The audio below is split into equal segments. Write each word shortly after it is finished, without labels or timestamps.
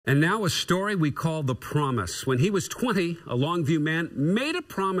And now a story we call The Promise. When he was 20, a Longview man made a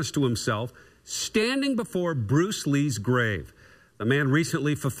promise to himself standing before Bruce Lee's grave. The man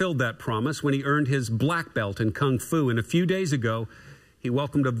recently fulfilled that promise when he earned his black belt in Kung Fu. And a few days ago, he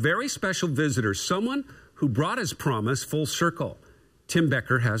welcomed a very special visitor, someone who brought his promise full circle. Tim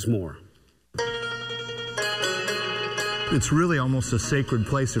Becker has more. It's really almost a sacred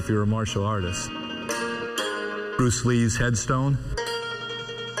place if you're a martial artist. Bruce Lee's headstone.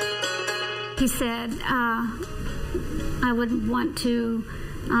 He said, I would want to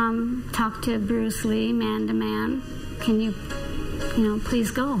talk to Bruce Lee man to man. Can you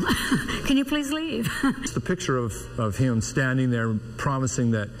please go? Can you please leave? It's the picture of him standing there promising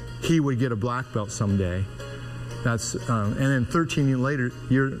that he would get a black belt someday. That's and then 13 years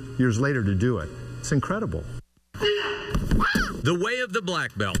later to do it. It's incredible. The way of the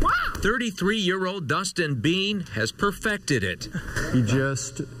black belt. 33-year-old Dustin Bean has perfected it. He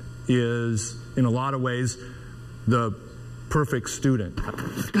just is, in a lot of ways, the perfect student.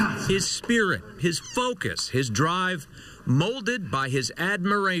 His spirit, his focus, his drive, molded by his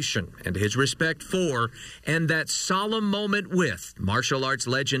admiration and his respect for, and that solemn moment with martial arts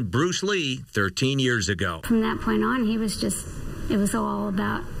legend Bruce Lee 13 years ago. From that point on, it was all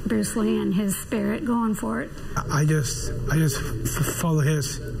about Bruce Lee and his spirit going for it. I just follow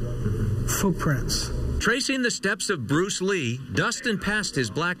his footprints. Tracing the steps of Bruce Lee, Dustin passed his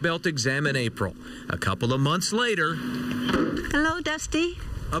black belt exam in April. A couple of months later, hello, Dusty.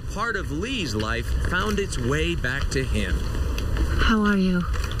 A part of Lee's life found its way back to him. How are you?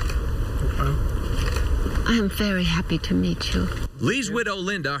 I am very happy to meet you. Lee's widow,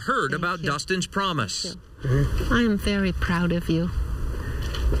 Linda, heard about Dustin's promise. I am very proud of you.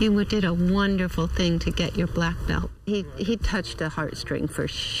 You did a wonderful thing to get your black belt. He touched a heartstring for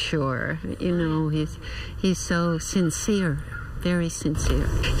sure. You know, he's so sincere, very sincere.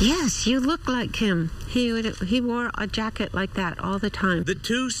 Yes, you look like him. He wore a jacket like that all the time. The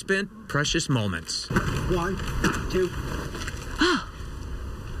two spent precious moments. 1, 2. Oh,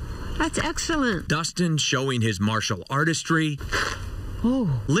 that's excellent. Dustin showing his martial artistry.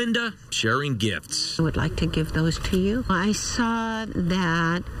 Oh. Linda sharing gifts. I would like to give those to you. I saw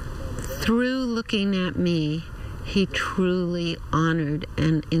that through looking at me, he truly honored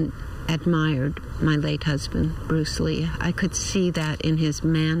and admired my late husband, Bruce Lee. I could see that in his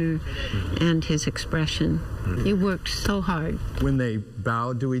manner and his expression. He worked so hard. When they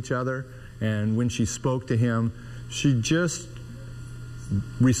bowed to each other and when she spoke to him, she just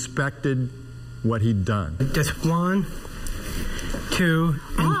respected what he'd done. Just 1, 2,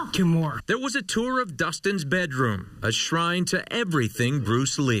 and 2 more. There was a tour of Dustin's bedroom, a shrine to everything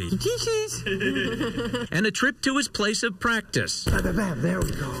Bruce Lee. And a trip to his place of practice. There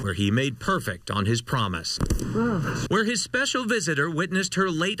we go. Where he made perfect on his promise. Where his special visitor witnessed her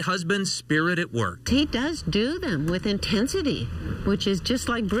late husband's spirit at work. He does do them with intensity, which is just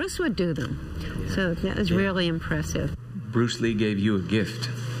like Bruce would do them. So that was really impressive. Bruce Lee gave you a gift.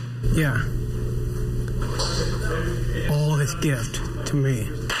 Yeah. All his gift to me.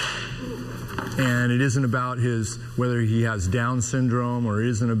 And it isn't about whether he has Down syndrome, or it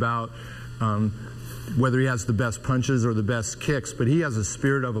isn't about whether he has the best punches or the best kicks, but he has a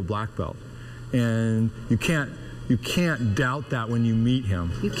spirit of a black belt. And you can't doubt that when you meet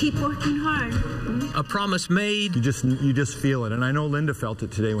him. You keep working hard. A promise made. You just feel it. And I know Linda felt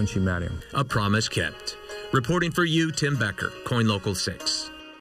it today when she met him. A promise kept. Reporting for you, Tim Becker, Coin Local 6.